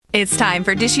It's time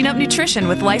for Dishing Up Nutrition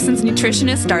with licensed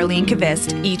nutritionist Darlene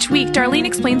Kvist. Each week, Darlene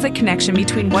explains the connection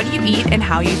between what you eat and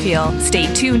how you feel.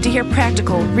 Stay tuned to hear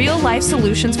practical, real-life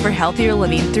solutions for healthier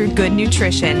living through good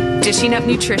nutrition. Dishing Up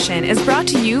Nutrition is brought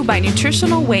to you by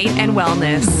Nutritional Weight and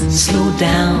Wellness. Slow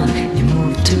down, you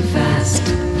move too fast.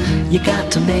 You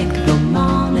got to make the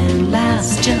morning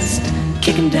last. Just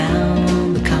kicking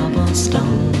down the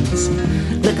cobblestones,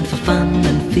 looking for fun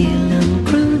and feeling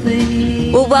groovy.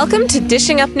 Well, welcome to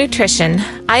Dishing Up Nutrition.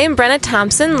 I am Brenna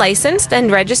Thompson, licensed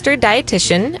and registered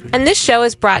dietitian, and this show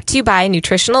is brought to you by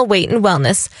Nutritional Weight and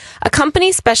Wellness, a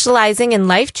company specializing in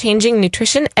life-changing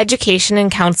nutrition education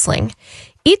and counseling.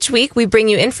 Each week, we bring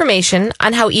you information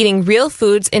on how eating real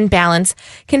foods in balance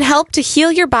can help to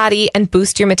heal your body and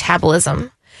boost your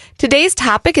metabolism. Today's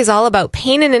topic is all about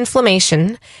pain and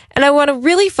inflammation, and I want to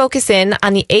really focus in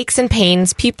on the aches and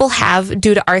pains people have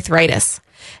due to arthritis.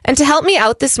 And to help me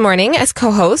out this morning as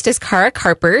co-host is Cara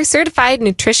Carper, certified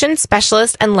nutrition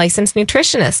specialist and licensed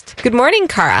nutritionist. Good morning,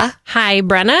 Cara. Hi,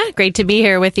 Brenna. Great to be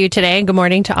here with you today. Good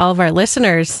morning to all of our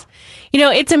listeners. You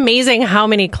know, it's amazing how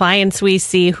many clients we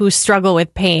see who struggle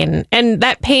with pain. And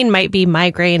that pain might be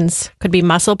migraines, could be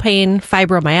muscle pain,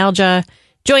 fibromyalgia,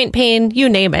 joint pain, you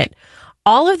name it.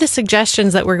 All of the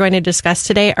suggestions that we're going to discuss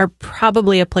today are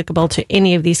probably applicable to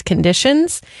any of these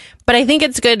conditions, but I think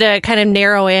it's good to kind of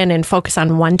narrow in and focus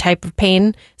on one type of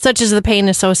pain, such as the pain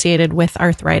associated with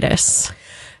arthritis.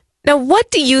 Now,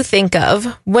 what do you think of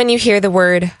when you hear the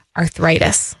word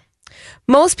arthritis?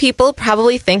 Most people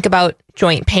probably think about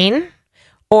joint pain,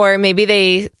 or maybe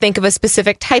they think of a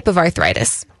specific type of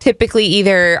arthritis, typically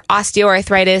either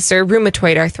osteoarthritis or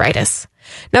rheumatoid arthritis.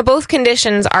 Now, both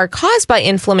conditions are caused by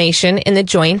inflammation in the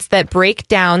joints that break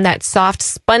down that soft,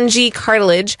 spongy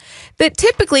cartilage that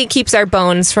typically keeps our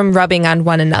bones from rubbing on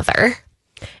one another.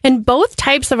 And both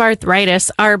types of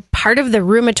arthritis are part of the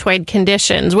rheumatoid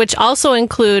conditions, which also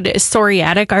include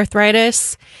psoriatic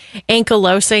arthritis,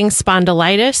 ankylosing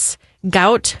spondylitis,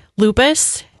 gout,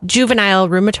 lupus, juvenile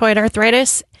rheumatoid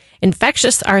arthritis,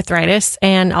 infectious arthritis,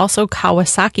 and also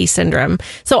Kawasaki syndrome.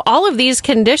 So all of these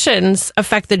conditions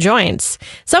affect the joints.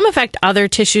 Some affect other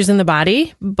tissues in the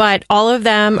body, but all of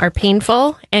them are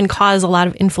painful and cause a lot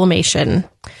of inflammation.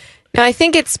 Now, I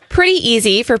think it's pretty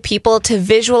easy for people to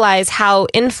visualize how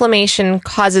inflammation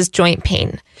causes joint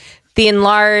pain. The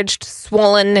enlarged,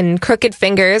 swollen, and crooked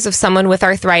fingers of someone with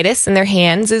arthritis in their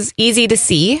hands is easy to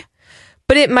see,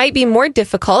 but it might be more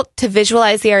difficult to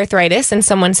visualize the arthritis in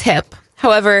someone's hip.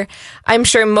 However, I'm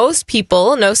sure most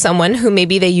people know someone who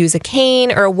maybe they use a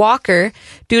cane or a walker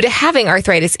due to having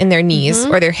arthritis in their knees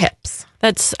or their hips.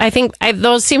 I think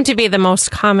those seem to be the most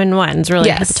common ones, really.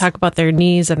 Yes. People talk about their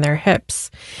knees and their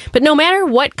hips. But no matter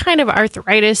what kind of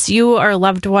arthritis you or a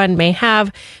loved one may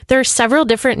have, there are several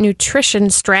different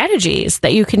nutrition strategies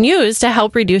that you can use to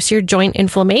help reduce your joint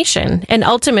inflammation and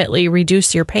ultimately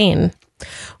reduce your pain.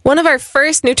 One of our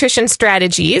first nutrition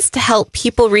strategies to help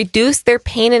people reduce their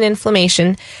pain and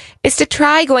inflammation is to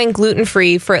try going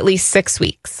gluten-free for at least 6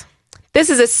 weeks.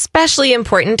 This is especially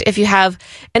important if you have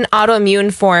an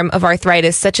autoimmune form of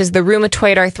arthritis, such as the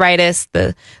rheumatoid arthritis,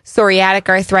 the psoriatic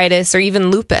arthritis, or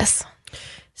even lupus.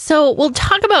 So we'll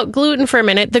talk about gluten for a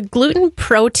minute. The gluten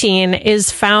protein is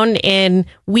found in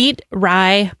wheat,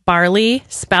 rye, barley,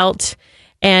 spelt,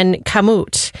 and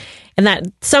kamut. And that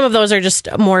some of those are just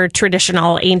more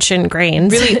traditional ancient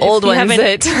grains. Really old ones. You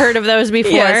haven't heard of those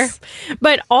before. Yes.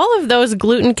 But all of those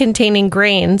gluten-containing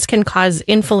grains can cause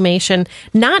inflammation,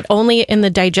 not only in the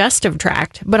digestive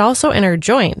tract, but also in our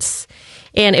joints.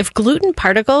 And if gluten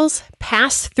particles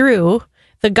pass through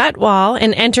the gut wall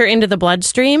and enter into the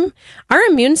bloodstream, our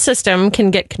immune system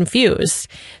can get confused.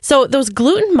 So those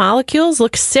gluten molecules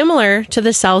look similar to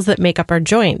the cells that make up our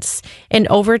joints. And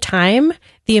over time,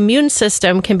 the immune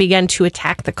system can begin to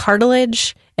attack the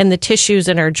cartilage and the tissues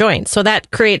in our joints. So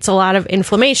that creates a lot of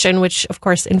inflammation, which, of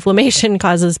course, inflammation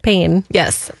causes pain.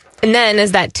 Yes. And then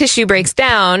as that tissue breaks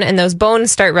down and those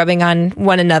bones start rubbing on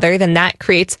one another, then that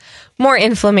creates more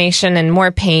inflammation and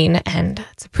more pain. And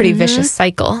it's a pretty vicious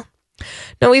cycle.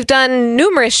 Now, we've done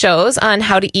numerous shows on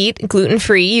how to eat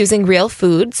gluten-free using real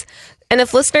foods. And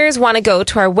if listeners want to go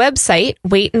to our website,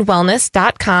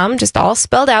 weightandwellness.com, just all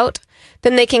spelled out,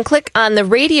 then they can click on the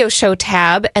radio show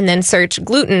tab and then search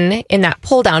gluten in that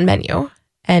pull-down menu.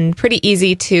 And pretty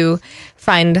easy to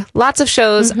find lots of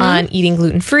shows on eating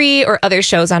gluten-free or other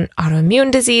shows on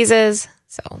autoimmune diseases.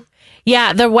 So,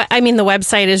 yeah, the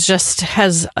website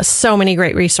has so many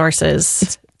great resources.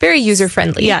 It's very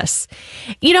user-friendly. Yes.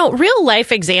 You know, real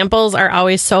life examples are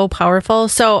always so powerful.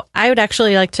 So I would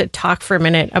actually like to talk for a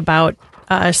minute about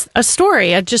a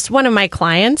story. Just one of my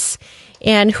clients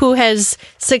and who has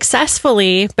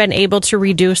successfully been able to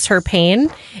reduce her pain.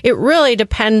 It really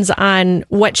depends on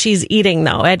what she's eating,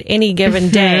 though. At any given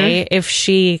day, if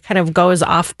she kind of goes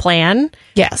off plan,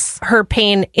 Yes. her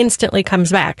pain instantly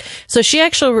comes back. So she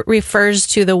actually refers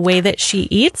to the way that she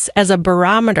eats as a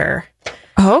barometer.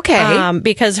 Okay.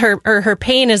 Because her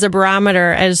pain is a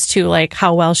barometer as to like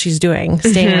how well she's doing,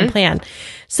 staying on plan.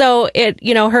 So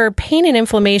her pain and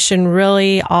inflammation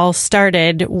really all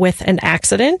started with an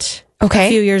accident a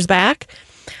few years back.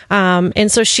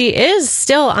 And so she is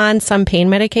still on some pain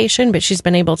medication, but she's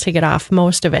been able to get off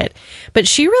most of it. But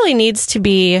she really needs to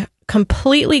be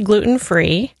completely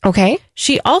gluten-free. Okay.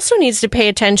 She also needs to pay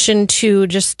attention to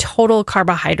just total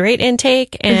carbohydrate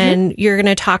intake, and you're going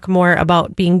to talk more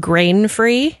about being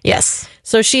grain-free. Yes.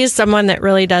 So she is someone that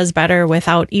really does better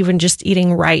without even just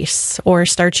eating rice or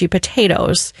starchy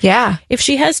potatoes. Yeah. If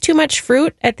she has too much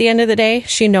fruit at the end of the day,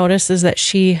 she notices that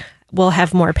she will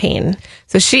have more pain.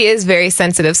 So she is very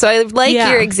sensitive. So I like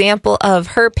your example of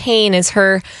her pain is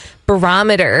her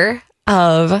barometer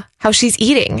of how she's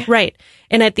eating. Right.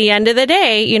 And at the end of the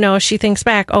day, she thinks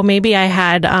back, oh, maybe I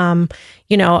had,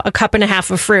 a cup and a half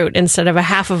of fruit instead of a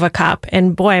half of a cup.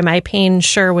 And boy, my pain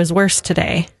sure was worse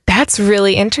today. That's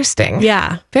really interesting.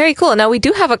 Yeah. Very cool. Now we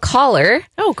do have a caller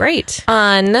Oh, great.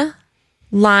 on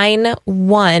line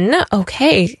 1.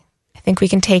 Okay. I think we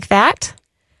can take that.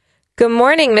 Good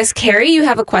morning, Miss Carrie. You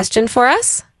have a question for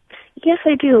us? Yes,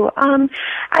 I do.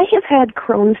 I have had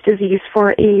Crohn's disease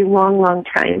for a long, long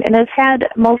time, and I've had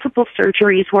multiple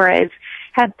surgeries where I've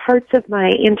had parts of my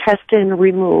intestine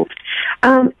removed.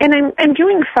 And I'm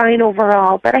doing fine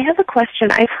overall, but I have a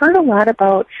question. I've heard a lot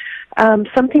about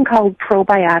something called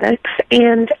probiotics,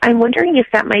 and I'm wondering if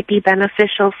that might be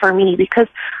beneficial for me because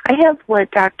I have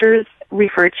what doctors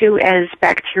refer to as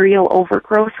bacterial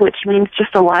overgrowth, which means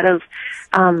just a lot of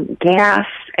gas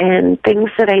and things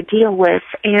that I deal with,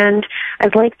 and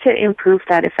I'd like to improve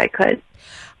that if I could.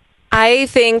 I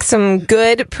think some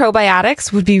good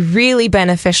probiotics would be really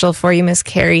beneficial for you, Miss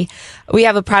Carrie. We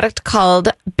have a product called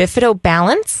Bifido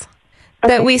Balance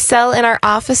that we sell in our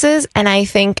offices, and I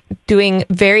think doing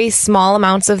very small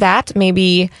amounts of that,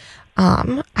 maybe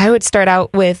I would start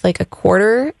out with like a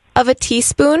quarter of a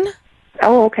teaspoon.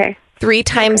 Oh, okay. 3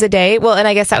 times a day. Well, and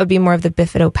I guess that would be more of the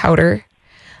Bifido powder.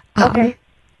 Okay.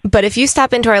 But if you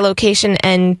stop into our location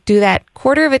and do that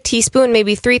quarter of a teaspoon,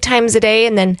 maybe 3 times a day,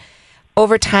 and then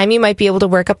over time you might be able to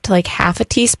work up to like half a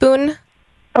teaspoon.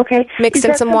 Okay. Mixed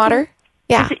in some water.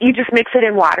 Yeah. You just mix it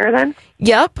in water then?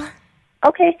 Yep.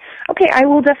 Okay. Okay, I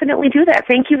will definitely do that.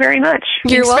 Thank you very much.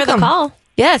 You're Thanks welcome. for the call.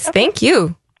 Yes, thank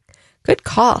you. Good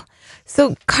call.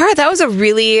 So, Cara, that was a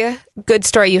really good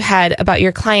story you had about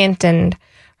your client and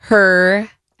her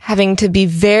having to be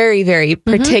very, very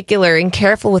particular and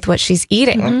careful with what she's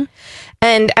eating.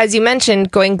 And as you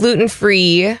mentioned, going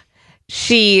gluten-free,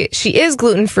 she is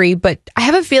gluten-free, but I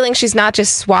have a feeling she's not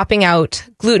just swapping out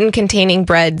gluten-containing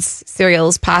breads,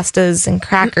 cereals, pastas, and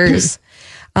crackers,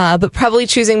 but probably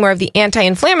choosing more of the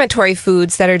anti-inflammatory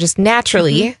foods that are just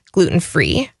naturally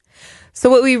gluten-free. So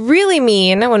what we really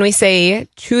mean when we say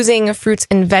choosing fruits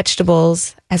and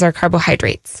vegetables as our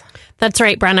carbohydrates. That's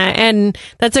right, Brenna. And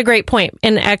that's a great point.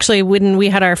 And actually, when we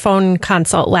had our phone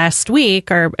consult last week,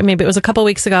 or maybe it was a couple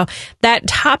weeks ago, that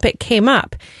topic came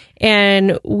up.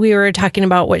 And we were talking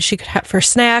about what she could have for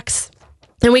snacks.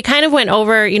 And we kind of went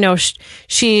over,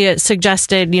 she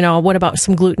suggested, what about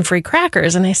some gluten-free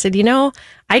crackers? And I said,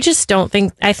 I just don't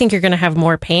think, I think you're going to have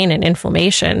more pain and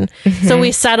inflammation. So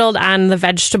we settled on the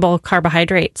vegetable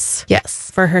carbohydrates. Yes.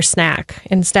 For her snack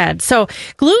instead. So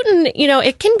gluten,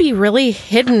 it can be really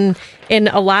hidden in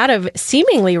a lot of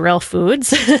seemingly real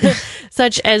foods,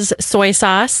 such as soy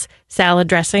sauce, salad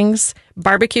dressings,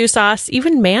 barbecue sauce,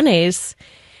 even mayonnaise.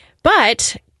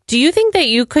 But do you think that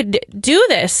you could do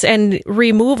this and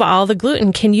remove all the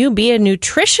gluten? Can you be a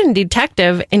nutrition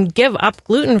detective and give up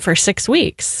gluten for 6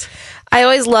 weeks? I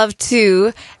always love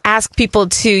to ask people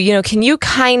to, can you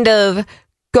kind of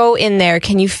go in there?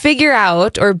 Can you figure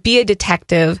out or be a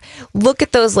detective, look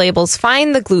at those labels,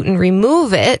 find the gluten,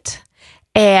 remove it,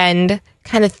 and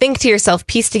kind of think to yourself,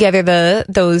 put together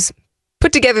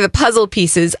the puzzle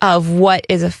pieces of what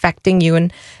is affecting you.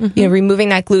 And, removing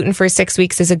that gluten for 6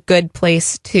 weeks is a good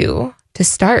place to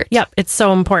start. Yep. It's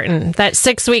so important. That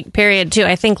 6-week period too.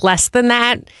 I think less than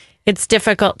that, it's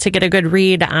difficult to get a good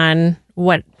read on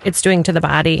what it's doing to the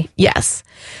body. Yes.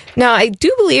 Now, I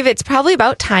do believe it's probably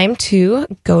about time to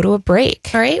go to a break.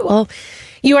 All right. Well,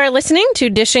 you are listening to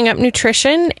Dishing Up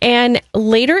Nutrition, and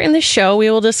later in the show,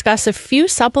 we will discuss a few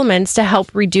supplements to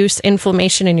help reduce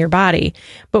inflammation in your body.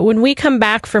 But when we come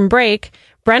back from break,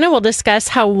 Brenna will discuss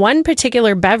how one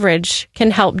particular beverage can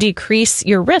help decrease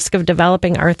your risk of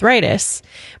developing arthritis.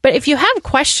 But if you have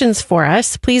questions for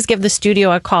us, please give the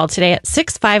studio a call today at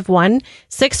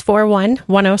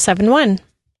 651-641-1071.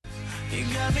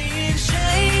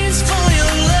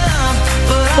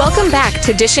 Welcome back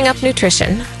to Dishing Up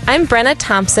Nutrition. I'm Brenna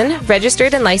Thompson,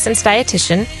 registered and licensed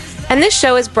dietitian, and this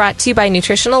show is brought to you by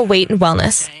Nutritional Weight and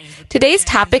Wellness. Today's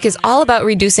topic is all about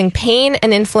reducing pain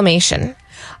and inflammation.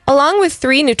 Along with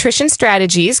 3 nutrition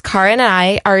strategies Cara and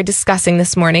I are discussing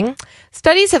this morning,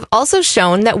 studies have also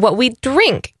shown that what we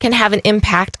drink can have an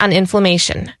impact on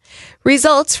inflammation.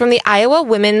 Results from the Iowa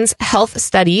Women's Health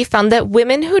Study found that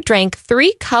women who drank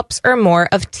 3 cups or more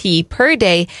of tea per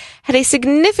day had a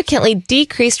significantly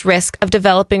decreased risk of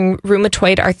developing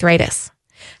rheumatoid arthritis.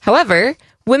 However,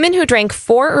 women who drank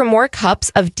 4 or more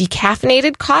cups of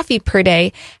decaffeinated coffee per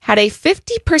day had a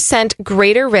 50%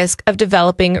 greater risk of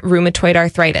developing rheumatoid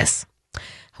arthritis.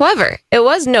 However, it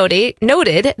was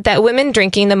noted that women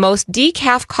drinking the most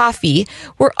decaf coffee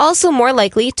were also more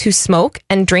likely to smoke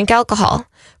and drink alcohol,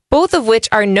 both of which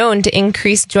are known to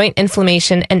increase joint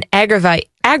inflammation and aggravate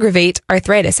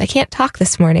arthritis. I can't talk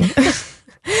this morning.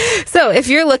 So if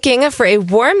you're looking for a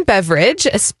warm beverage,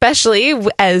 especially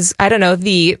as,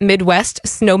 the Midwest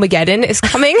Snowmageddon is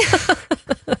coming.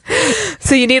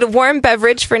 So you need a warm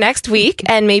beverage for next week,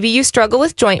 and maybe you struggle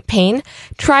with joint pain,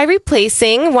 try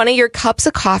replacing one of your cups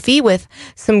of coffee with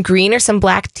some green or some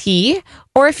black tea.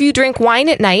 Or if you drink wine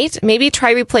at night, maybe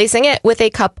try replacing it with a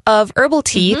cup of herbal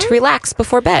tea to relax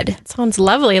before bed. It sounds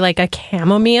lovely, like a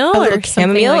chamomile or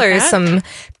some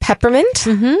peppermint.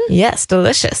 Yes,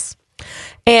 delicious.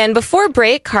 And before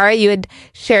break, Cara, you had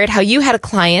shared how you had a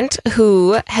client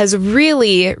who has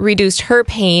really reduced her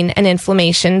pain and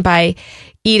inflammation by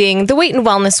eating the Weight and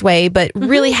Wellness way, but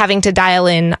really having to dial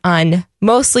in on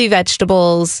mostly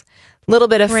vegetables, a little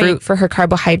bit of fruit for her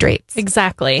carbohydrates.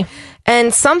 Exactly.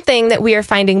 And something that we are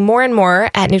finding more and more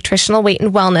at Nutritional Weight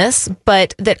and Wellness,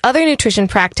 but that other nutrition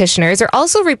practitioners are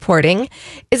also reporting,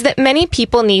 is that many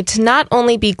people need to not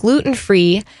only be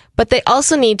gluten-free, but they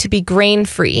also need to be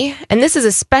grain-free. And this is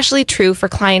especially true for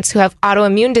clients who have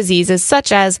autoimmune diseases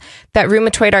such as that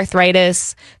rheumatoid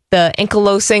arthritis, the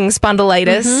ankylosing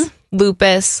spondylitis,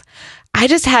 lupus. I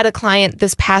just had a client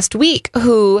this past week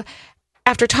who,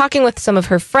 after talking with some of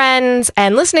her friends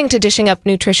and listening to Dishing Up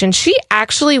Nutrition, she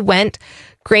actually went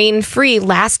grain-free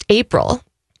last April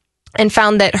and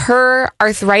found that her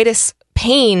arthritis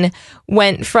pain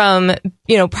went from,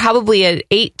 probably an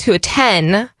 8 to a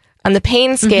 10 on the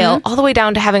pain scale all the way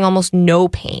down to having almost no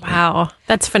pain. Wow.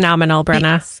 That's phenomenal,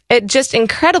 Brenna. It's just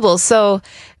incredible. So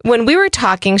when we were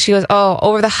talking, she goes,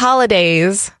 over the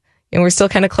holidays, and we're still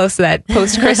kind of close to that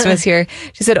post-Christmas here.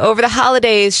 She said over the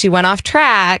holidays, she went off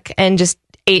track and just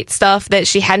ate stuff that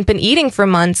she hadn't been eating for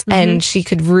months, and she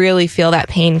could really feel that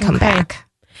pain come back.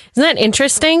 Isn't that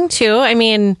interesting, too? I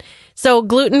mean, so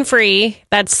gluten-free,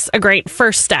 that's a great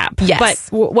first step. Yes.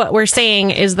 But what we're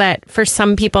saying is that for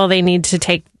some people, they need to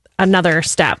take another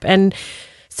step. And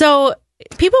so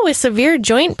people with severe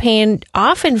joint pain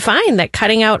often find that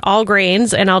cutting out all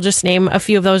grains, and I'll just name a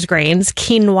few of those grains,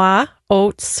 quinoa,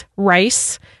 oats,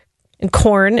 rice, and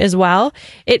corn as well.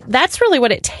 That's really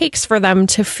what it takes for them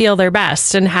to feel their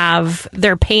best and have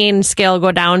their pain scale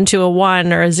go down to a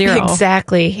 1 or a 0.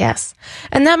 Exactly, yes.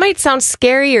 And that might sound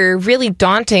scary or really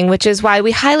daunting, which is why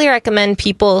we highly recommend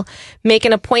people make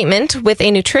an appointment with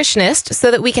a nutritionist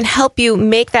so that we can help you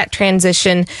make that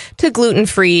transition to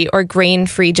gluten-free or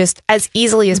grain-free just as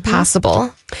easily as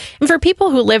possible. And for people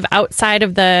who live outside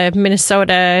of the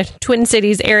Minnesota Twin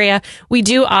Cities area, we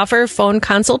do offer phone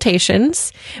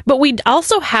consultations, but we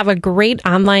also have a great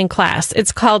online class.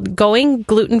 It's called Going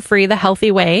Gluten-Free the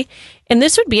Healthy Way. And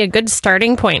this would be a good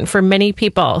starting point for many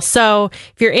people. So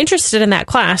if you're interested in that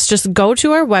class, just go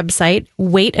to our website,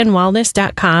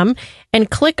 weightandwellness.com, and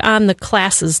click on the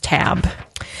classes tab.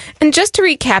 And just to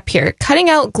recap here, cutting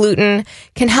out gluten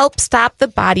can help stop the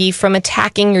body from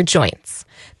attacking your joints.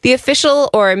 The official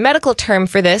or medical term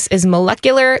for this is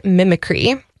molecular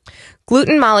mimicry.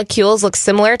 Gluten molecules look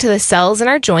similar to the cells in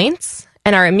our joints,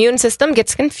 and our immune system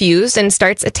gets confused and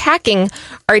starts attacking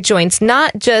our joints,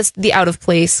 not just the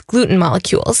out-of-place gluten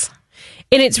molecules.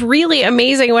 And it's really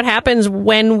amazing what happens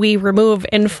when we remove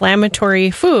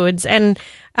inflammatory foods. And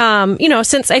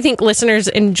Since I think listeners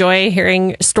enjoy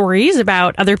hearing stories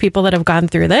about other people that have gone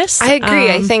through this. I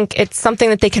agree. I think it's something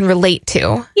that they can relate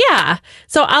to. Yeah.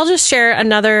 So I'll just share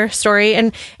another story.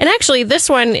 And actually, this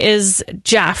one is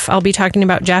Jeff. I'll be talking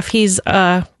about Jeff. He's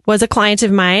was a client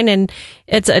of mine, and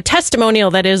it's a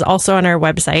testimonial that is also on our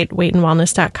website,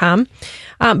 weightandwellness.com.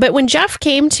 But when Jeff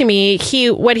came to me,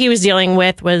 what he was dealing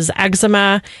with was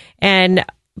eczema and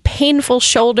painful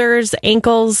shoulders,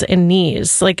 ankles, and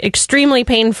knees, like extremely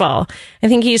painful. I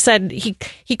think he said he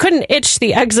couldn't itch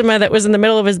the eczema that was in the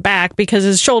middle of his back because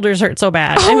his shoulders hurt so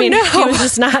bad. Oh, he was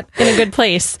just not in a good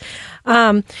place.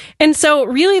 And so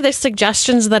really the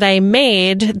suggestions that I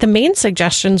made, the main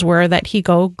suggestions were that he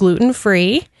go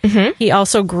gluten-free. Mm-hmm. He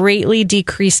also greatly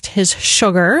decreased his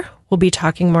sugar. We'll be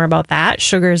talking more about that.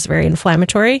 Sugar is very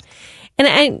inflammatory.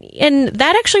 And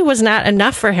that actually was not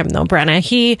enough for him, though, Brenna.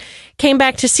 He came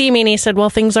back to see me and he said,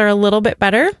 well, things are a little bit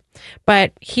better,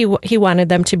 but he wanted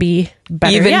them to be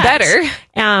better. Even yet.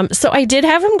 better. So I did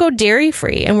have him go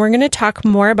dairy-free, and we're going to talk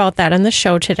more about that on the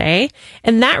show today.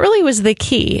 And that really was the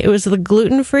key. It was the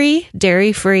gluten-free,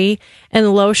 dairy-free,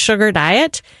 and low-sugar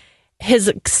diet.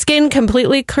 His skin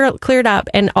completely cleared up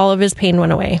and all of his pain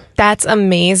went away. That's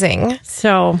amazing.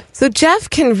 So Jeff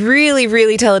can really,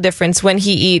 really tell a difference when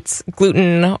he eats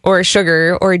gluten or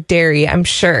sugar or dairy, I'm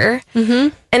sure.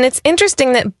 Mm-hmm. And it's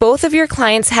interesting that both of your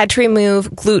clients had to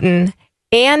remove gluten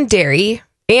and dairy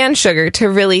and sugar to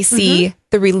really see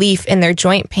the relief in their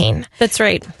joint pain. That's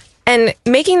right. And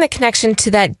making the connection to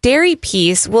that dairy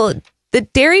piece, well, the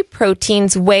dairy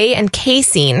proteins whey and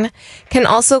casein can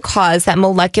also cause that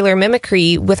molecular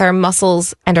mimicry with our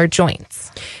muscles and our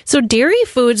joints. So dairy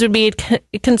foods would be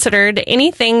considered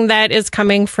anything that is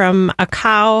coming from a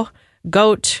cow,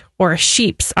 goat, or a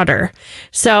sheep's udder.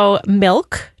 So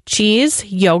milk, cheese,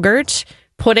 yogurt,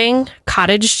 pudding,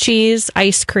 cottage cheese,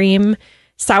 ice cream,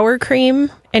 sour cream,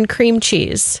 and cream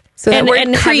cheese. So that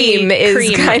word cream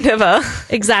is kind of a...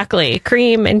 Exactly.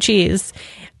 Cream and cheese.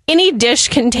 Any dish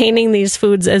containing these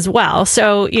foods as well.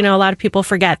 So, a lot of people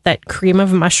forget that cream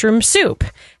of mushroom soup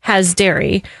has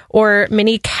dairy, or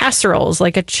mini casseroles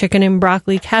like a chicken and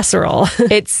broccoli casserole.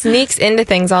 It sneaks into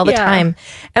things all the time.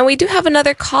 And we do have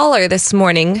another caller this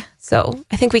morning, so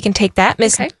I think we can take that.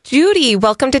 Miss Judy,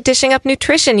 welcome to Dishing Up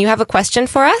Nutrition. You have a question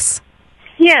for us?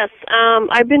 Yes.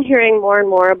 I've been hearing more and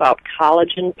more about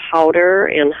collagen powder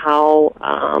and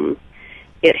how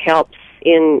it helps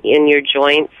in your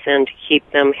joints and to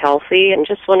keep them healthy, and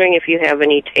just wondering if you have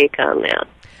any take on that.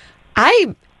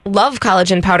 I love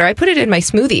collagen powder. I put it in my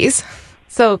smoothies.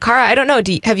 So, Cara, I don't know.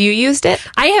 Have you used it?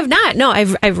 I have not. No,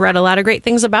 I've read a lot of great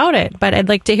things about it, but I'd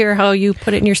like to hear how you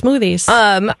put it in your smoothies.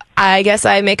 I guess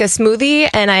I make a smoothie,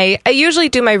 and I usually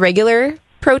do my regular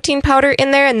protein powder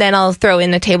in there, and then I'll throw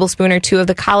in a tablespoon or two of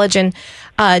the collagen,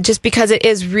 just because it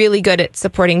is really good at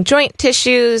supporting joint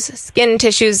tissues, skin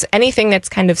tissues, anything that's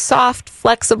kind of soft,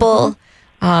 flexible,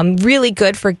 really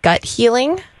good for gut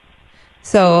healing.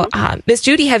 So, Miss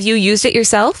Judy, have you used it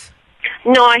yourself?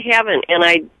 No, I haven't, and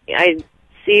I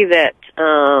see that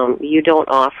you don't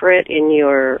offer it in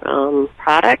your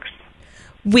products.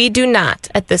 We do not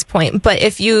at this point, but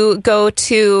if you go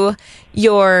to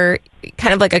your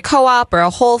kind of like a co-op or a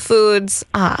Whole Foods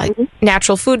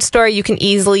natural food store, you can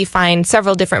easily find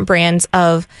several different brands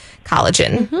of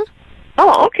collagen. Mm-hmm.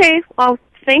 Oh, okay. Well,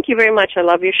 thank you very much. I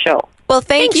love your show. Well,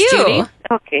 thanks, you. Judy.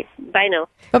 Okay. Bye now.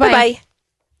 Bye-bye.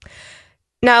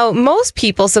 Now, most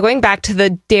people, so going back to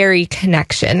the dairy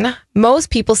connection,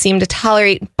 most people seem to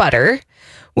tolerate butter,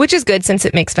 which is good since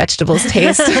it makes vegetables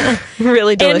taste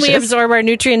really delicious. And we absorb our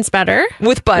nutrients better.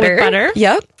 With butter. With butter.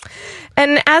 Yep.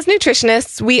 And as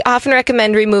nutritionists, we often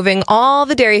recommend removing all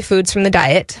the dairy foods from the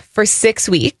diet for 6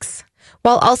 weeks,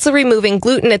 while also removing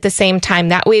gluten at the same time.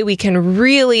 That way we can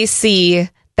really see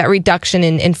that reduction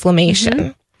in inflammation.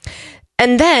 Mm-hmm.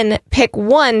 And then pick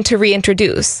one to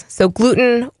reintroduce. So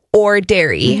gluten or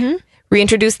dairy. Mm-hmm.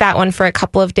 Reintroduce that one for a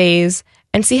couple of days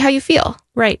and see how you feel.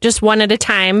 Right. Just one at a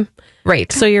time.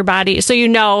 Right. So your body, so you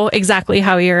know exactly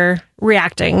how you're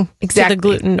reacting to the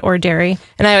gluten or dairy.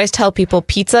 And I always tell people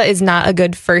pizza is not a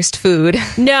good first food.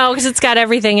 No, because it's got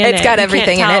everything in it. It's got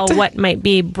everything in it. You can't tell what might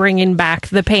be bringing back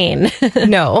the pain.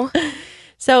 No.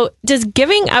 So does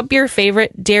giving up your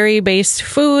favorite dairy-based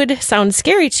food sound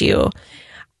scary to you?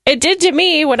 It did to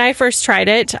me when I first tried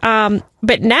it.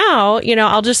 But now,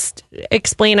 I'll just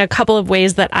explain a couple of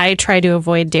ways that I try to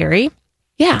avoid dairy.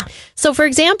 Yeah. So, for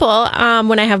example,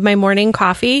 when I have my morning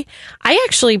coffee, I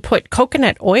actually put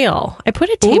coconut oil. I put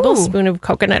a tablespoon of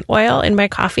coconut oil in my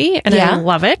coffee, and I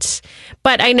love it.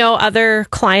 But I know other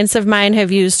clients of mine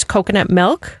have used coconut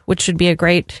milk, which would be a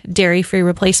great dairy-free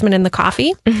replacement in the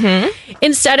coffee.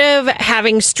 Instead of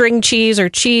having string cheese or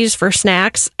cheese for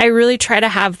snacks, I really try to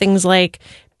have things like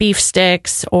beef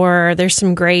sticks, or there's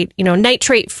some great,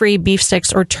 nitrate-free beef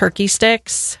sticks or turkey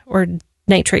sticks, or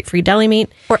nitrate-free deli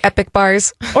meat. Or Epic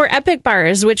bars. Or Epic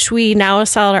bars, which we now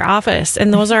sell at our office.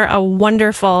 And those are a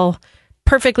wonderful,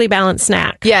 perfectly balanced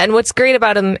snack. Yeah, and what's great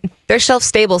about them, they're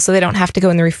shelf-stable, so they don't have to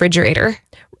go in the refrigerator.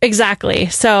 Exactly.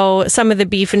 So some of the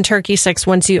beef and turkey sticks,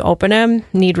 once you open them,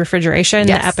 need refrigeration.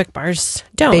 Yes. The Epic bars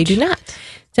don't. They do not.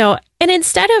 So, and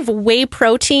instead of whey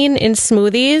protein in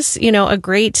smoothies, a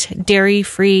great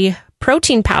dairy-free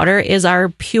protein powder is our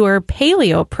pure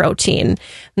paleo protein,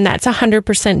 and that's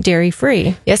 100%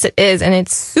 dairy-free. Yes, it is, and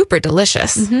it's super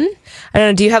delicious. I don't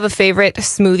know, do you have a favorite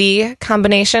smoothie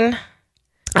combination?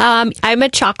 I'm a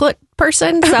chocolate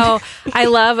person, so I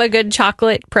love a good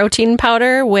chocolate protein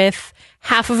powder with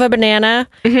half of a banana,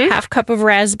 half cup of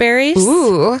raspberries.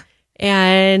 Ooh.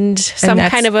 And some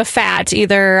kind of a fat,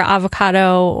 either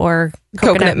avocado or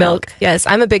coconut milk. Yes,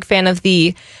 I'm a big fan of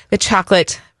the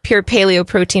chocolate pure paleo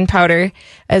protein powder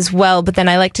as well, but then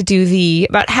I like to do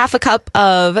about half a cup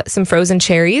of some frozen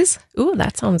cherries. Ooh,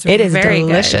 that sounds it is very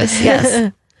delicious. Good.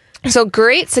 Yes. So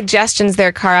great suggestions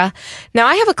there, Cara. Now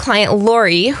I have a client,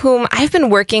 Lori, whom I've been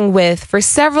working with for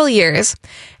several years.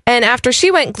 And after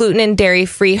she went gluten and dairy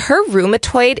free, her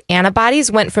rheumatoid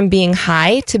antibodies went from being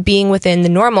high to being within the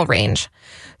normal range.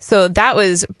 So that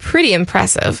was pretty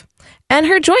impressive. And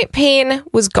her joint pain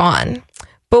was gone.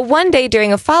 But one day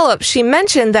during a follow-up, she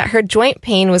mentioned that her joint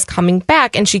pain was coming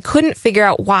back and she couldn't figure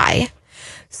out why.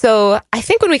 So I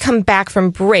think when we come back from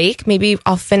break, maybe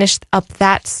I'll finish up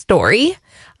that story,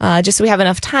 just so we have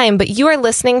enough time. But you are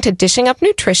listening to Dishing Up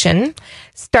Nutrition.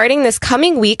 Starting this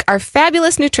coming week, our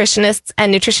fabulous nutritionists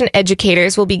and nutrition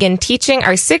educators will begin teaching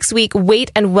our 6-week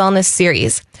weight and wellness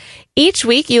series. Each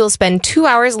week, you will spend 2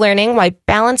 hours learning why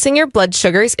balancing your blood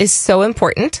sugars is so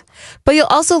important, but you'll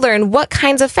also learn what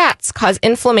kinds of fats cause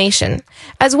inflammation,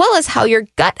 as well as how your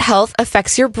gut health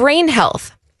affects your brain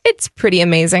health. It's pretty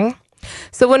amazing.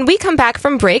 So when we come back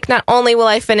from break, not only will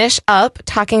I finish up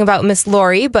talking about Miss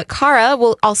Lori, but Cara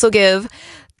will also give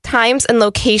times and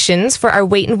locations for our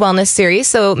Weight and Wellness series.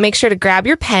 So make sure to grab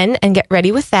your pen and get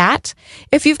ready with that.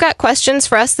 If you've got questions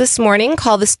for us this morning,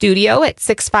 call the studio at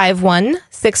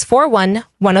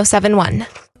 651-641-1071.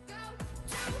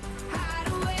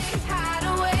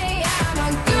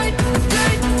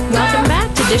 Welcome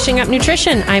back to Dishing Up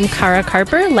Nutrition. I'm Cara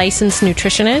Carper, licensed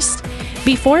nutritionist.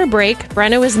 Before break,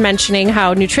 Brenna was mentioning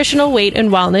how Nutritional Weight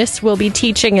and Wellness will be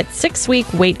teaching its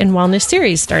 6-week Weight and Wellness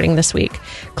series starting this week.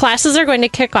 Classes are going to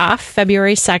kick off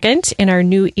February 2nd in our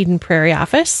new Eden Prairie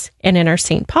office and in our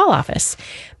St. Paul office.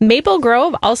 Maple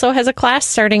Grove also has a class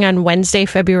starting on Wednesday,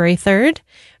 February 3rd.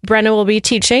 Brenna will be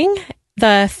teaching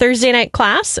the Thursday night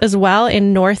class as well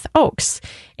in North Oaks.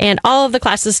 And all of the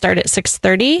classes start at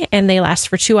 6:30 and they last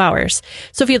for 2 hours.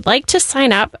 So if you'd like to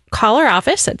sign up, call our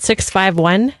office at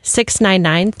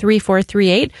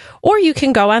 651-699-3438, or you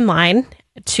can go online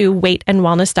to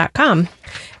weightandwellness.com.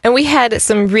 And we had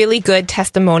some really good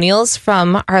testimonials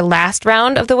from our last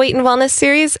round of the Weight and Wellness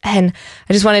series. And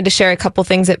I just wanted to share a couple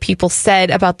things that people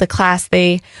said about the class.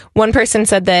 One person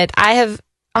said that I have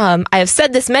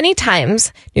said this many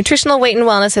times. Nutritional Weight and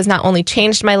Wellness has not only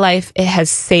changed my life, it has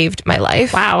saved my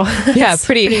life. Wow. Yeah,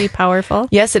 pretty powerful.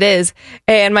 Yes, it is.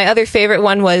 And my other favorite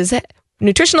one was,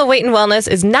 Nutritional Weight and Wellness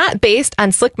is not based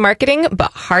on slick marketing,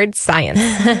 but hard science.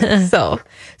 So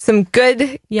some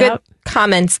good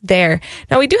comments there.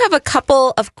 Now we do have a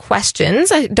couple of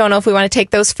questions. I don't know if we want to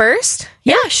take those first.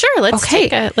 Yeah, sure. Let's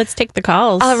take the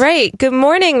calls. All right. Good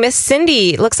morning, Miss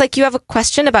Cindy. Looks like you have a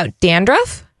question about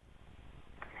dandruff.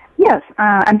 Yes,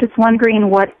 I'm just wondering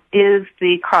what is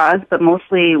the cause, but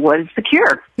mostly what is the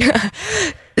cure?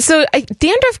 So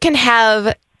dandruff can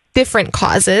have different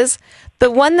causes.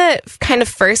 The one that kind of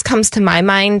first comes to my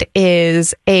mind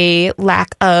is a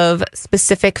lack of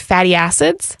specific fatty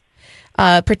acids,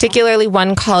 particularly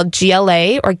one called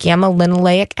GLA or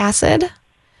gamma-linoleic acid. Okay.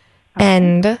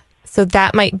 And so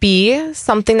that might be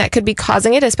something that could be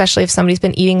causing it, especially if somebody's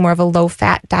been eating more of a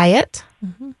low-fat diet.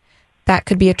 Mm-hmm. That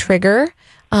could be a trigger.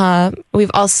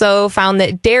 We've also found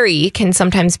that dairy can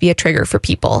sometimes be a trigger for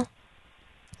people.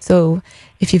 So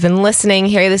if you've been listening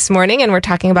here this morning and we're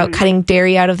talking about cutting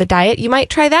dairy out of the diet, you might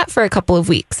try that for a couple of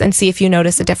weeks and see if you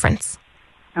notice a difference.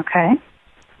 Okay.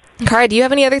 Cara, do you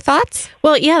have any other thoughts?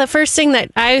 Well, yeah, the first thing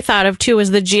that I thought of too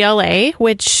was the GLA,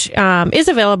 which is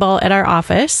available at our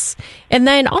office. And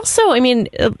then also, I mean,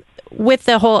 with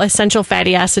the whole essential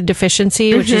fatty acid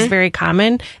deficiency, which is very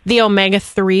common, the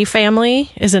omega-3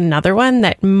 family is another one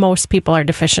that most people are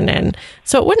deficient in.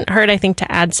 So it wouldn't hurt, I think,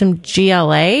 to add some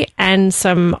GLA and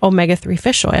some omega-3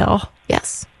 fish oil.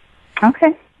 Yes.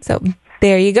 Okay. So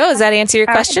there you go. Does that answer your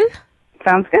question?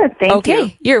 Sounds good. Thank you.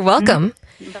 Okay. You're welcome.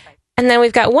 And then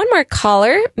we've got one more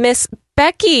caller, Miss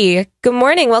Becky. Good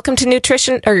morning. Welcome to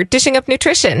Dishing Up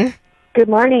Nutrition. Good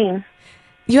morning.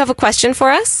 You have a question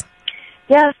for us?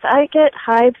 Yes, I get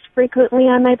hives frequently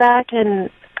on my back, and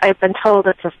I've been told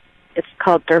it's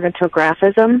called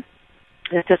dermatographism.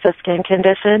 It's just a skin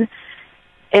condition.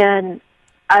 And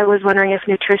I was wondering if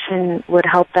nutrition would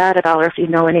help that at all, or if you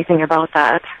know anything about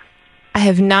that. I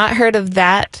have not heard of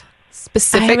that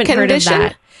specific I haven't condition. heard of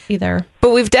that either.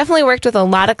 But we've definitely worked with a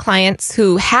lot of clients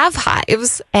who have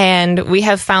hives, and we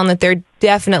have found that there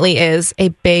definitely is a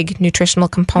big nutritional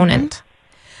component.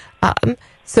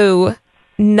 So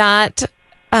not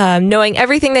knowing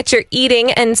everything that you're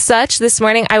eating and such, this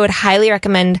morning I would highly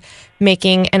recommend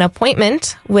making an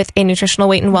appointment with a nutritional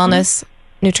weight and wellness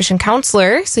nutrition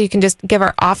counselor. So you can just give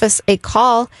our office a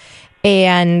call,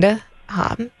 and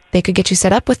they could get you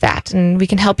set up with that, and we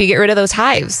can help you get rid of those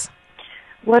hives.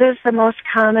 What is the most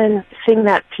common thing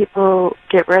that people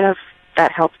get rid of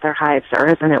that helps their hives, or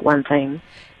isn't it one thing?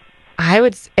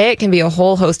 It can be a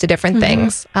whole host of different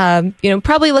things.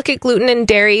 Probably look at gluten and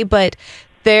dairy, but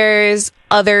there's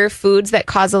other foods that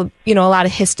cause a lot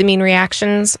of histamine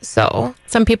reactions. So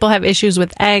some people have issues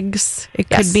with eggs. It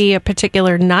could be a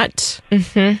particular nut.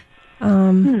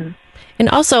 And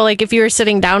also, like if you were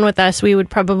sitting down with us, we would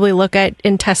probably look at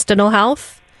intestinal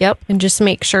health. Yep. And just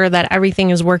make sure that everything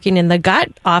is working in the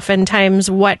gut. Oftentimes,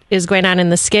 what is going on in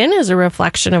the skin is a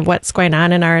reflection of what's going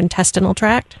on in our intestinal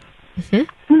tract.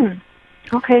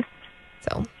 Okay.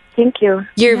 So thank you.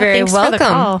 You're very thanks for the welcome.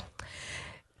 call.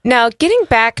 Now, getting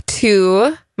back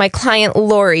to my client,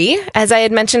 Lori, as I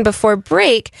had mentioned before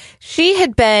break, she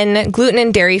had been gluten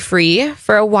and dairy free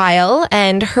for a while,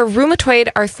 and her rheumatoid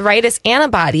arthritis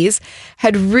antibodies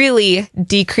had really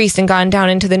decreased and gone down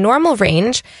into the normal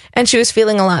range, and she was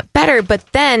feeling a lot better. But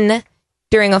then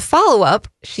during a follow-up,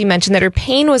 she mentioned that her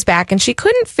pain was back and she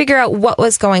couldn't figure out what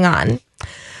was going on.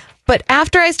 But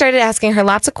after I started asking her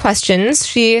lots of questions,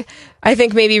 she, I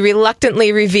think, maybe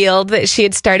reluctantly revealed that she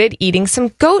had started eating some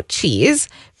goat cheese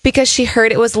because she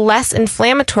heard it was less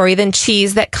inflammatory than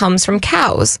cheese that comes from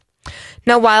cows.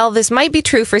 Now, while this might be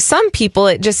true for some people,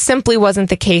 it just simply wasn't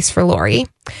the case for Lori.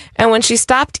 And when she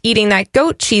stopped eating that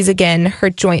goat cheese again, her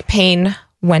joint pain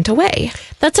went away.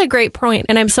 That's a great point,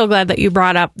 and I'm so glad that you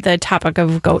brought up the topic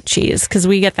of goat cheese, because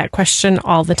we get that question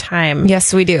all the time.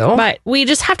 Yes, we do. But we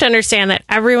just have to understand that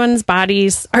everyone's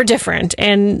bodies are different,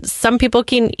 and some people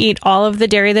can eat all of the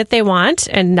dairy that they want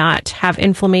and not have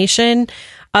inflammation.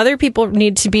 Other people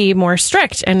need to be more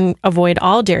strict and avoid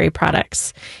all dairy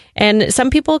products. And some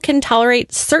people can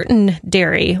tolerate certain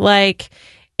dairy, like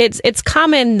it's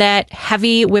common that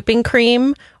heavy whipping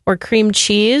cream or cream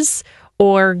cheese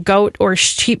or goat or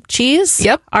sheep cheese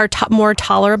are more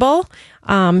tolerable.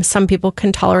 Some people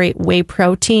can tolerate whey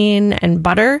protein and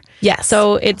butter. Yes.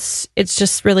 So it's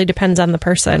just really depends on the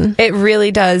person. It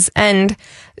really does. And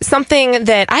something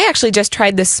that I actually just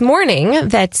tried this morning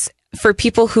that's for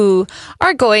people who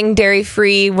are going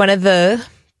dairy-free, one of the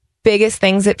biggest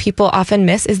things that people often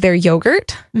miss is their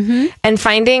yogurt. And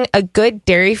finding a good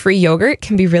dairy-free yogurt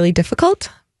can be really difficult.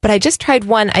 But I just tried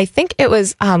one. I think it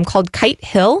was called Kite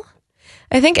Hill.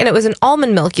 And it was an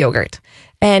almond milk yogurt,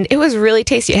 and it was really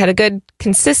tasty. It had a good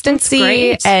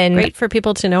consistency. And great for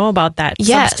people to know about that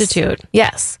substitute.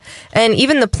 Yes. And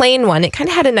even the plain one, it kind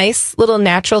of had a nice little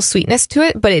natural sweetness to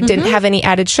it, but it didn't have any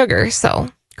added sugar. So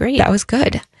great. That was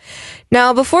good.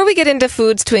 Now, before we get into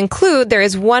foods to include, there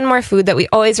is one more food that we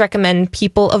always recommend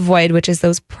people avoid, which is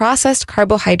those processed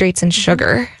carbohydrates and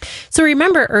sugar. So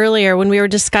remember earlier when we were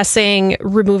discussing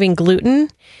removing gluten,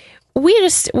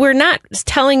 we're not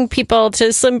telling people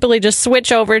to simply just switch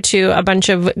over to a bunch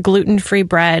of gluten-free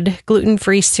bread,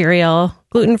 gluten-free cereal,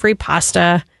 gluten-free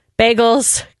pasta,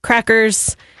 bagels,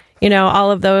 crackers,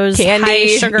 all of those candy,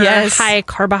 high sugar, high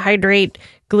carbohydrate,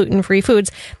 gluten-free foods.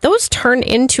 Those turn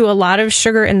into a lot of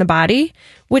sugar in the body,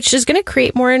 which is going to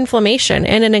create more inflammation.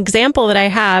 And an example that I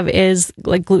have is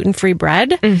like gluten-free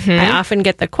bread. I often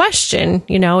get the question,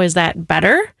 is that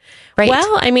better? Right.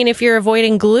 Well, if you're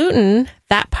avoiding gluten,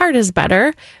 that part is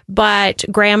better, but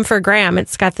gram for gram,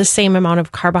 it's got the same amount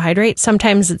of carbohydrate.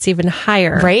 Sometimes it's even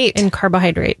higher in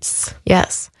carbohydrates.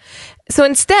 Yes. So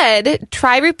instead,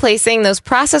 try replacing those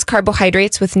processed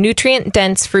carbohydrates with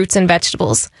nutrient-dense fruits and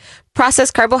vegetables.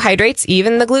 Processed carbohydrates,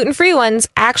 even the gluten-free ones,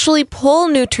 actually pull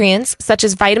nutrients such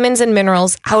as vitamins and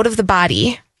minerals out of the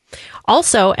body.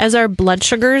 Also, as our blood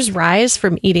sugars rise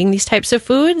from eating these types of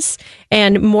foods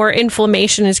and more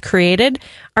inflammation is created,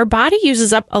 our body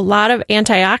uses up a lot of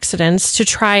antioxidants to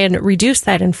try and reduce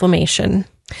that inflammation.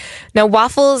 Now,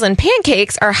 waffles and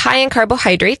pancakes are high in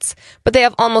carbohydrates, but they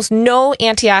have almost no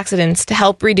antioxidants to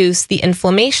help reduce the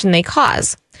inflammation they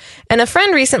cause. And a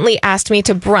friend recently asked me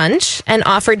to brunch and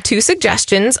offered 2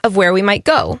 suggestions of where we might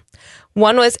go.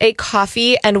 One was a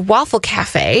coffee and waffle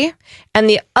cafe, and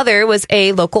the other was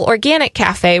a local organic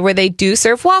cafe where they do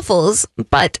serve waffles,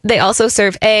 but they also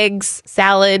serve eggs,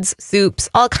 salads, soups,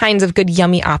 all kinds of good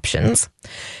yummy options.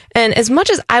 And as much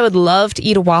as I would love to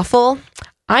eat a waffle,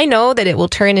 I know that it will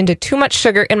turn into too much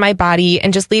sugar in my body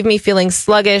and just leave me feeling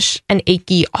sluggish and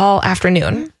achy all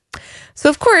afternoon. So,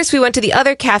 of course, we went to the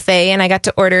other cafe and I got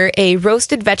to order a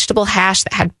roasted vegetable hash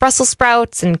that had Brussels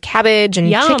sprouts and cabbage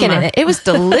and chicken in it. It was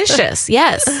delicious.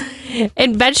 Yes.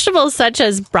 And vegetables such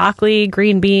as broccoli,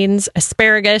 green beans,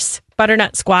 asparagus,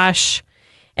 butternut squash,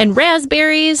 and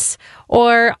raspberries,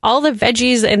 or all the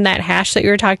veggies in that hash that you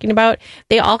were talking about,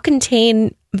 they all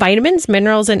contain vitamins,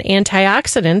 minerals, and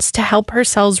antioxidants to help our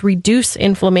cells reduce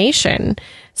inflammation.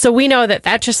 So we know that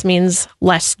that just means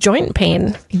less joint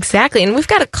pain. Exactly. And we've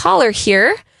got a caller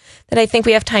here that I think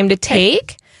we have time to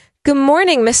take. Good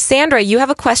morning, Miss Sandra. You have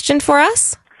a question for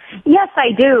us? Yes,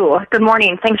 I do. Good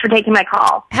morning. Thanks for taking my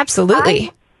call.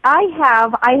 Absolutely. I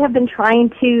have been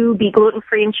trying to be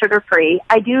gluten-free and sugar-free.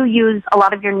 I do use a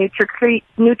lot of your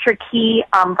NutriKey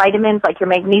vitamins, like your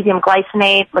magnesium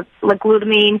glycinate,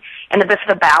 glutamine, and the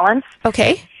Bifida Balance.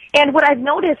 Okay. And what I've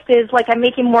noticed is, like, I'm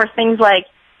making more things like,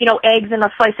 eggs and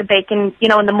a slice of bacon,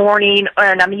 in the morning,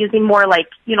 and I'm using more, like,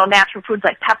 natural foods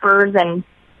like peppers and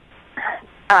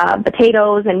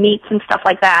potatoes and meats and stuff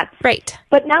like that. Right.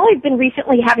 But now I've been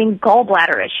recently having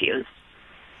gallbladder issues.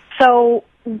 So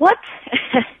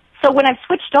so when I've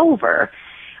switched over,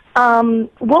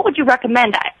 what would you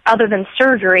recommend other than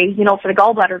surgery, for the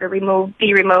gallbladder to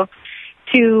be removed?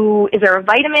 Is there a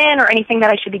vitamin or anything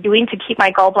that I should be doing to keep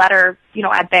my gallbladder,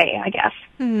 at bay, I guess?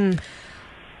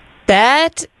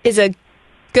 That is a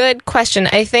good question.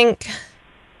 I think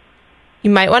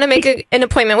you might want to make an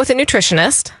appointment with a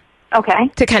nutritionist. Okay.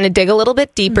 To kind of dig a little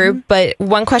bit deeper. Mm-hmm. But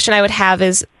one question I would have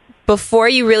is, before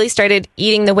you really started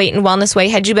eating the Weight and Wellness Way,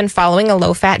 had you been following a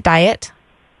low-fat diet?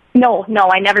 No,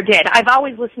 I never did. I've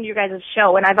always listened to your guys'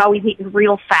 show, and I've always eaten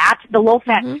real fat. The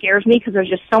low-fat scares me because there's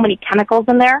just so many chemicals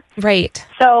in there. Right.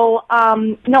 So,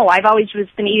 no, I've always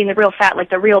just been eating the real fat, like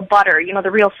the real butter,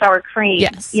 the real sour cream.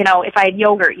 Yes. If I had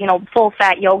yogurt,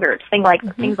 full-fat yogurt, things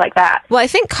like that. Well, I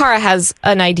think Cara has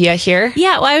an idea here.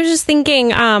 Yeah, well, I was just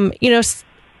thinking,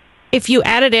 if you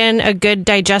added in a good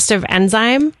digestive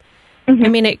enzyme, I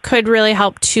mean, it could really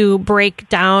help to break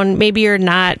down. Maybe you're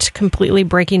not completely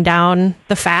breaking down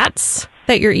the fats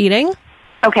that you're eating.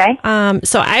 Okay.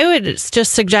 So I would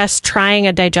just suggest trying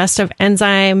a digestive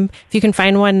enzyme. If you can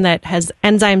find one that has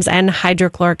enzymes and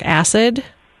hydrochloric acid.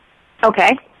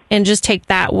 Okay. And just take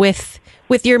that with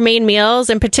your main meals,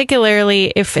 and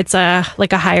particularly if it's a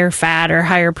higher fat or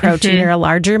higher protein or a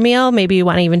larger meal, maybe you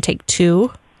want to even take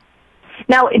 2.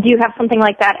 Now, do you have something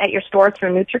like that at your store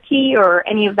through NutriKey or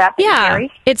any of that? Yeah,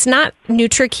 it's not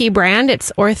NutriKey brand.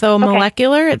 It's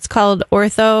orthomolecular. Okay. It's called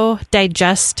Ortho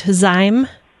Digest Zyme.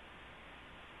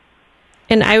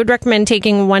 And I would recommend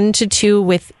taking 1 to 2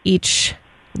 with each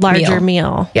larger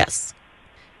meal. Yes.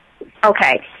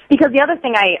 Okay. Because the other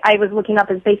thing I was looking up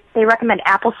is they recommend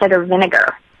apple cider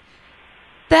vinegar.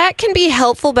 That can be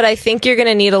helpful, but I think you're going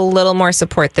to need a little more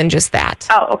support than just that.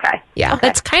 Oh, okay. Yeah. Okay.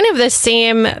 That's kind of the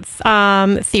same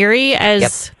theory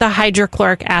as the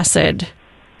hydrochloric acid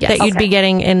that you'd be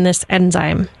getting in this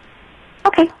enzyme.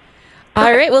 Okay.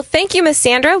 All right. Well, thank you, Miss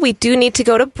Sandra. We do need to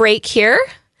go to break here.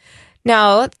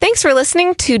 Now, thanks for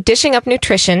listening to Dishing Up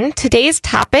Nutrition. Today's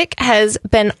topic has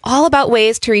been all about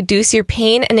ways to reduce your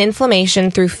pain and inflammation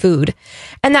through food.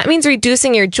 And that means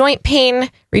reducing your joint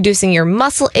pain, reducing your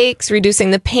muscle aches,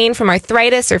 reducing the pain from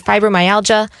arthritis or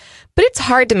fibromyalgia. But it's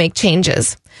hard to make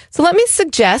changes. So let me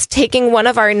suggest taking one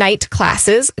of our night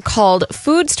classes called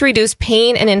Foods to Reduce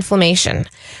Pain and Inflammation.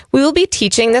 We will be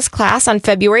teaching this class on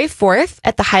February 4th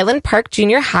at the Highland Park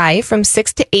Junior High from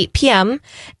 6 to 8 p.m.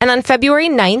 and on February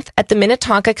 9th at the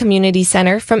Minnetonka Community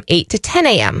Center from 8 to 10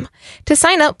 a.m. To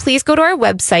sign up, please go to our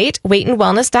website,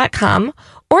 weightandwellness.com,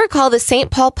 or call the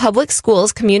St. Paul Public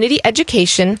Schools Community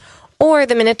Education or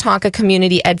the Minnetonka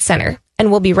Community Ed Center. And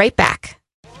we'll be right back.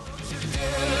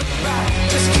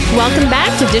 Just keep Welcome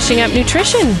back to Dishing Up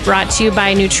Nutrition, brought to you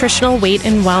by Nutritional Weight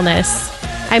and Wellness.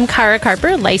 I'm Kara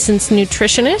Carper, licensed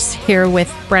nutritionist, here with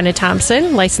Brenna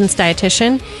Thompson, licensed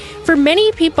dietitian. For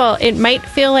many people, it might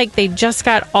feel like they just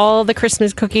got all the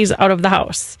Christmas cookies out of the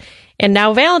house. And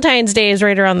now Valentine's Day is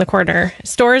right around the corner.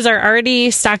 Stores are already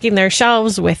stocking their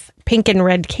shelves with pink and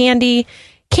red candy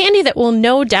that will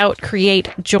no doubt create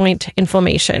joint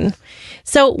inflammation.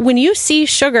 So when you see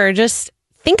sugar, just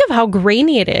think of how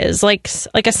grainy it is, like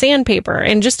a sandpaper,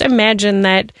 and just imagine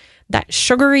that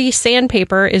sugary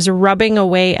sandpaper is rubbing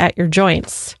away at your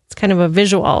joints. It's kind of a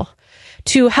visual.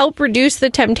 To help reduce the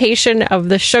temptation of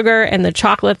the sugar and the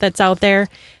chocolate that's out there,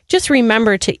 just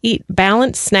remember to eat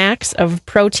balanced snacks of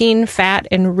protein, fat,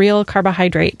 and real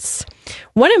carbohydrates.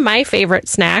 One of my favorite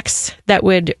snacks that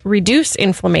would reduce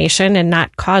inflammation and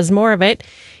not cause more of it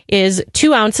is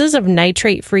 2 ounces of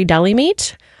nitrate-free deli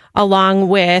meat, along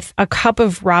with a cup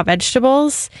of raw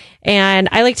vegetables. And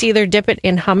I like to either dip it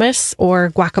in hummus or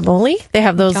guacamole. They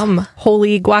have those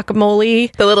holy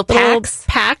guacamole. The little packs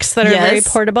that are very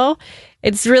portable.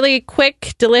 It's really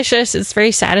quick, delicious. It's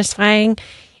very satisfying.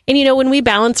 And, you know, when we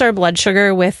balance our blood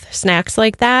sugar with snacks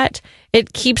like that,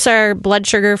 it keeps our blood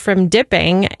sugar from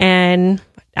dipping. And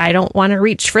I don't want to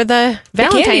reach for the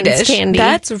Valentine's candy.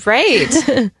 That's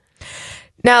right.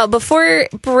 Now, before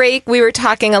break, we were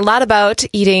talking a lot about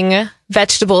eating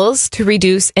vegetables to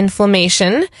reduce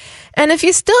inflammation. And if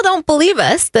you still don't believe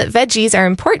us that veggies are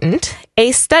important,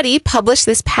 a study published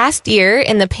this past year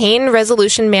in the Pain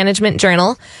Resolution Management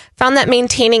Journal found that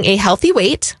maintaining a healthy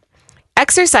weight,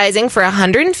 exercising for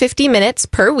 150 minutes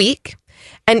per week,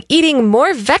 and eating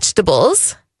more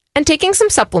vegetables and taking some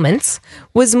supplements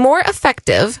was more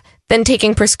effective than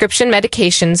taking prescription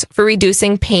medications for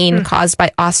reducing pain caused by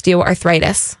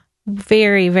osteoarthritis.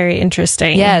 Very, very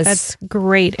interesting. Yes. That's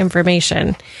great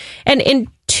information. And in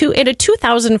a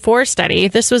 2004 study,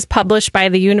 this was published by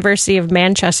the University of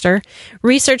Manchester,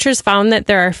 researchers found that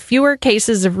there are fewer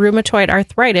cases of rheumatoid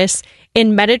arthritis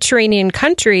in Mediterranean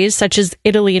countries such as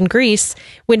Italy and Greece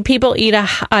when people eat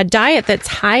a diet that's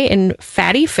high in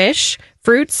fatty fish,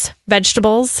 fruits,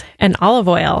 vegetables, and olive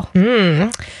oil.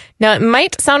 Now, it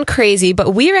might sound crazy,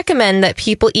 but we recommend that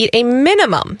people eat a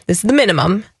minimum, this is the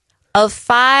minimum, of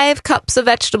 5 cups of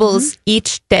vegetables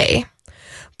each day.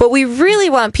 But we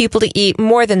really want people to eat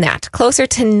more than that, closer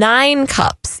to 9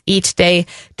 cups each day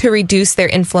to reduce their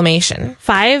inflammation.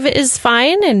 5 is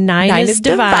fine and 9 is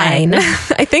divine.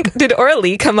 I think, did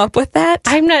Oralee come up with that?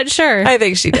 I'm not sure. I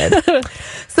think she did.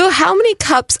 So how many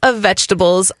cups of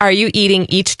vegetables are you eating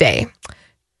each day?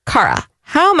 Kara,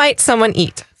 how might someone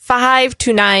eat 5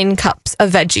 to 9 cups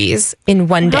of veggies in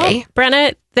one day?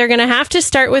 Brenna, they're going to have to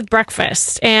start with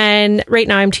breakfast. And right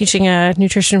now I'm teaching a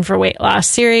nutrition for weight loss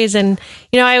series. And,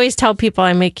 you know, I always tell people,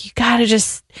 I'm like, you got to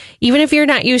just, even if you're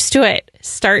not used to it,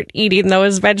 start eating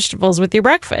those vegetables with your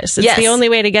breakfast. It's the only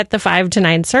way to get the 5 to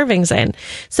 9 servings in.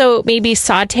 So maybe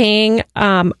sauteing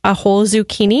a whole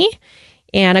zucchini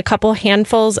and a couple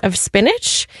handfuls of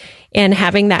spinach and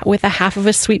having that with a half of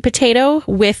a sweet potato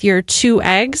with your 2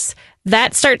 eggs.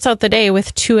 That starts out the day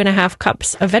with 2.5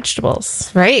 cups of vegetables.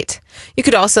 Right. You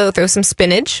could also throw some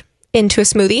spinach into a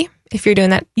smoothie if you're doing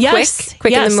that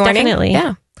quick in the morning. Definitely.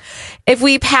 Yeah. If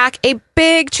we pack a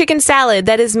big chicken salad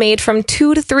that is made from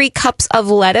 2 to 3 cups of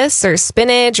lettuce or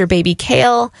spinach or baby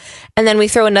kale, and then we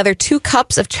throw another 2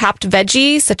 cups of chopped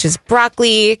veggies such as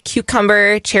broccoli,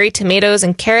 cucumber, cherry tomatoes,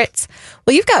 and carrots,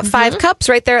 well, you've got 5 cups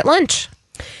right there at lunch.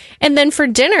 And then for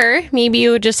dinner, maybe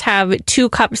you would just have 2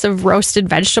 cups of roasted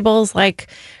vegetables like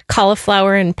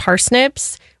cauliflower and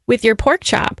parsnips with your pork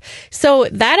chop. So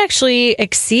that actually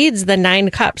exceeds the 9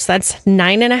 cups. That's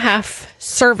 9.5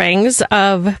 servings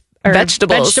of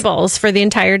vegetables for the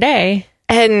entire day.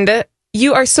 And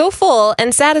you are so full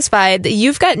and satisfied that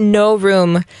you've got no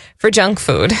room for junk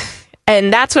food.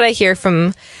 And that's what I hear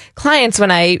from clients when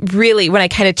I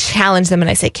kind of challenge them and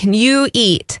I say, can you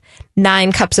eat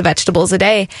 9 cups of vegetables a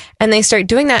day? And they start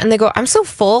doing that and they go, I'm so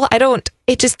full.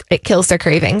 It kills their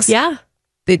cravings. Yeah.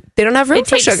 They don't have room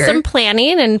for sugar. It takes some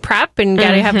planning and prep and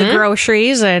got to have the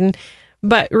groceries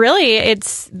but really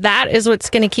that is what's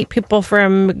going to keep people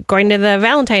from going to the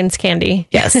Valentine's candy.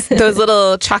 Yes. Those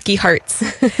little chalky hearts.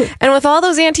 And with all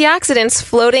those antioxidants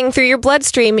floating through your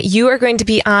bloodstream, you are going to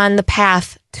be on the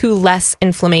path to less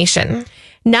inflammation.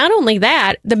 Not only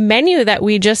that, the menu that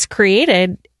we just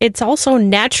created, it's also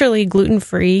naturally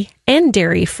gluten-free and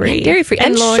dairy-free.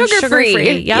 And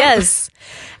sugar-free. Yep. Yes.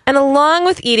 And along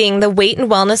with eating the Weight and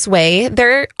Wellness way,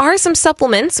 there are some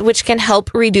supplements which can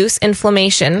help reduce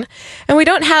inflammation. And we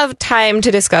don't have time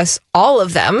to discuss all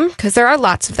of them because there are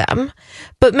lots of them.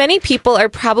 But many people are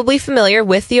probably familiar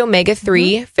with the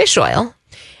omega-3 fish oil.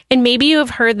 And maybe you have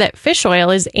heard that fish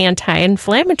oil is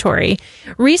anti-inflammatory.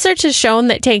 Research has shown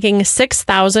that taking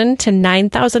 6,000 to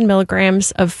 9,000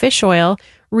 milligrams of fish oil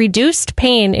reduced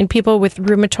pain in people with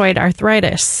rheumatoid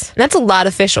arthritis. And that's a lot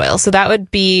of fish oil. So that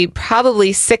would be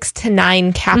probably 6 to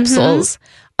 9 capsules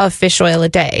of fish oil a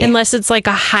day. Unless it's like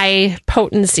a high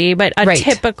potency, but a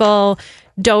typical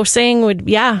dosing would,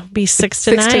 be 6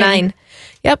 to 9. 6 to 9.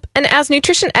 Yep. And as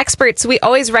nutrition experts, we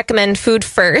always recommend food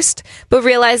first, but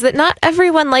realize that not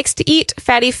everyone likes to eat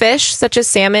fatty fish such as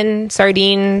salmon,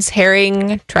 sardines,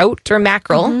 herring, trout, or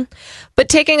mackerel. But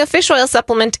taking a fish oil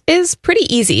supplement is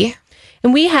pretty easy.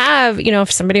 And we have,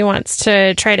 if somebody wants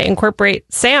to try to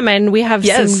incorporate salmon, we have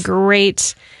some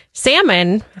great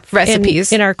salmon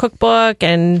recipes in our cookbook,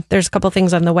 and there's a couple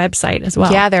things on the website as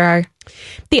well. Yeah, there are.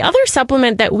 The other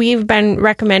supplement that we've been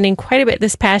recommending quite a bit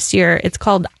this past year, it's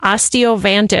called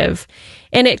Osteovantiv,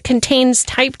 and it contains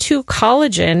type 2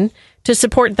 collagen to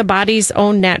support the body's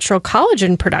own natural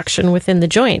collagen production within the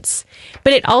joints.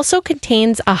 But it also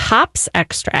contains a hops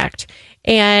extract.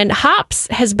 And hops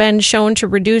has been shown to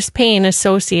reduce pain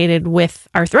associated with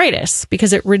arthritis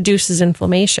because it reduces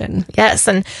inflammation. Yes,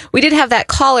 and we did have that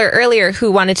caller earlier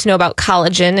who wanted to know about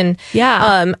collagen, and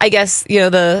I guess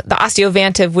the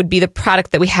Osteovantiv would be the product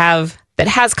that we have that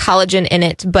has collagen in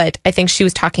it, but I think she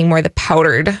was talking more the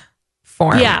powdered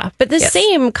form. Yeah, but the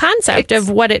same concept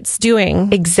of what it's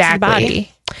doing exactly. to the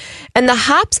body. And the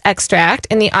hops extract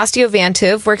in the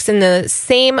Osteovantiv works in the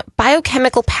same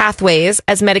biochemical pathways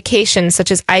as medications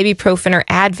such as ibuprofen or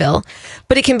Advil,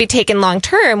 but it can be taken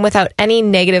long-term without any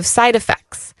negative side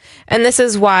effects. And this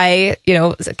is why,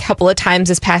 a couple of times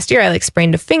this past year, I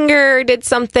sprained a finger, did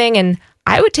something, and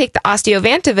I would take the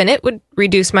Osteovantiv and it would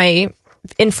reduce my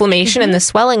inflammation and the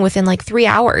swelling within 3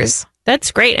 hours.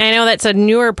 That's great. I know that's a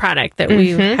newer product that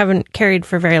we haven't carried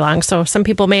for very long, so some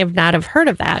people may not have heard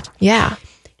of that. Yeah.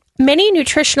 Many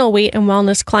nutritional weight and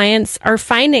wellness clients are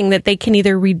finding that they can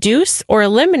either reduce or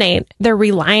eliminate their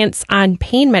reliance on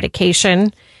pain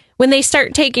medication when they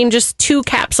start taking just 2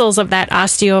 capsules of that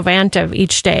Osteovantiv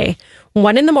each day,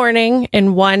 1 in the morning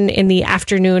and 1 in the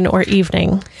afternoon or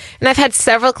evening. And I've had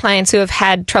several clients who have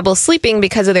had trouble sleeping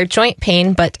because of their joint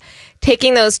pain, but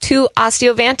taking those 2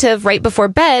 Osteovantiv right before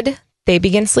bed, they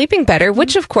begin sleeping better,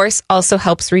 which of course also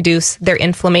helps reduce their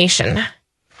inflammation.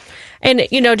 And,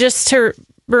 just to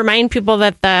remind people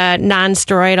that the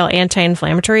non-steroidal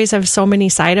anti-inflammatories have so many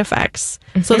side effects.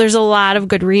 So there's a lot of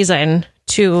good reason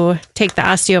to take the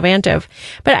Osteovantiv.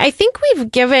 But I think we've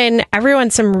given everyone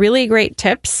some really great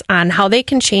tips on how they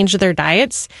can change their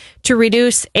diets to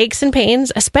reduce aches and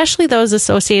pains, especially those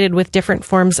associated with different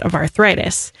forms of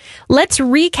arthritis. Let's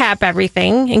recap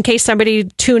everything in case somebody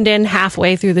tuned in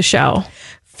halfway through the show.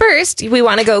 First, we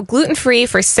want to go gluten-free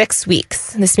for 6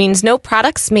 weeks. This means no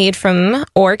products made from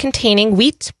or containing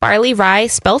wheat, barley, rye,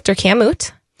 spelt, or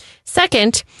kamut.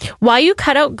 Second, while you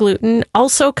cut out gluten,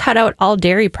 also cut out all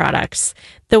dairy products.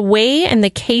 The whey and the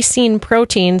casein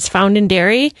proteins found in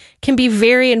dairy can be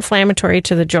very inflammatory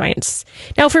to the joints.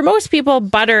 Now, for most people,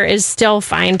 butter is still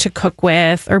fine to cook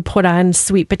with or put on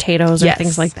sweet potatoes or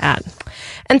things like that.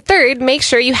 And third, make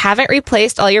sure you haven't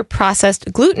replaced all your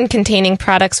processed gluten-containing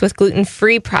products with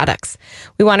gluten-free products.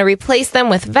 We want to replace them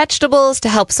with vegetables to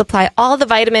help supply all the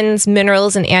vitamins,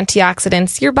 minerals, and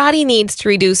antioxidants your body needs to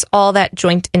reduce all that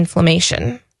joint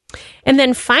inflammation. And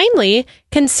then finally,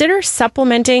 consider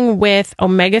supplementing with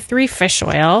omega-3 fish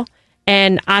oil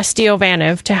and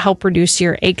Osteovantiv to help reduce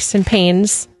your aches and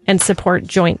pains and support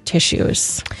joint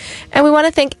tissues. And we want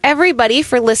to thank everybody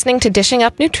for listening to Dishing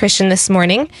Up Nutrition this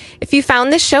morning. If you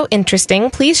found this show interesting,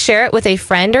 please share it with a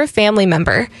friend or family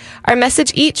member. Our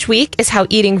message each week is how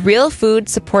eating real food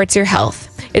supports your health.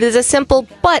 It is a simple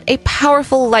but a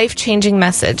powerful, life-changing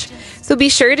message. So be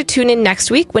sure to tune in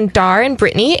next week when Dar and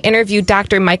Brittany interview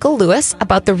Dr. Michael Lewis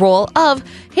about the role of,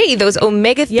 those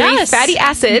omega-3 fatty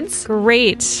acids.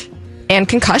 Great. And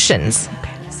concussions.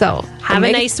 So have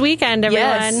a nice weekend, everyone.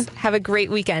 Yes, have a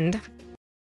great weekend.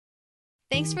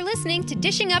 Thanks for listening to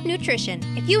Dishing Up Nutrition.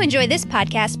 If you enjoy this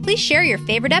podcast, please share your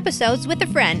favorite episodes with a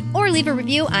friend or leave a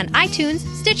review on iTunes,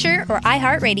 Stitcher, or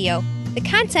iHeartRadio. The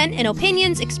content and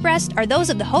opinions expressed are those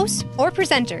of the hosts or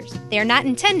presenters. They are not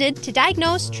intended to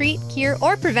diagnose, treat, cure,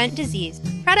 or prevent disease.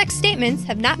 Product statements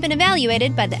have not been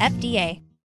evaluated by the FDA.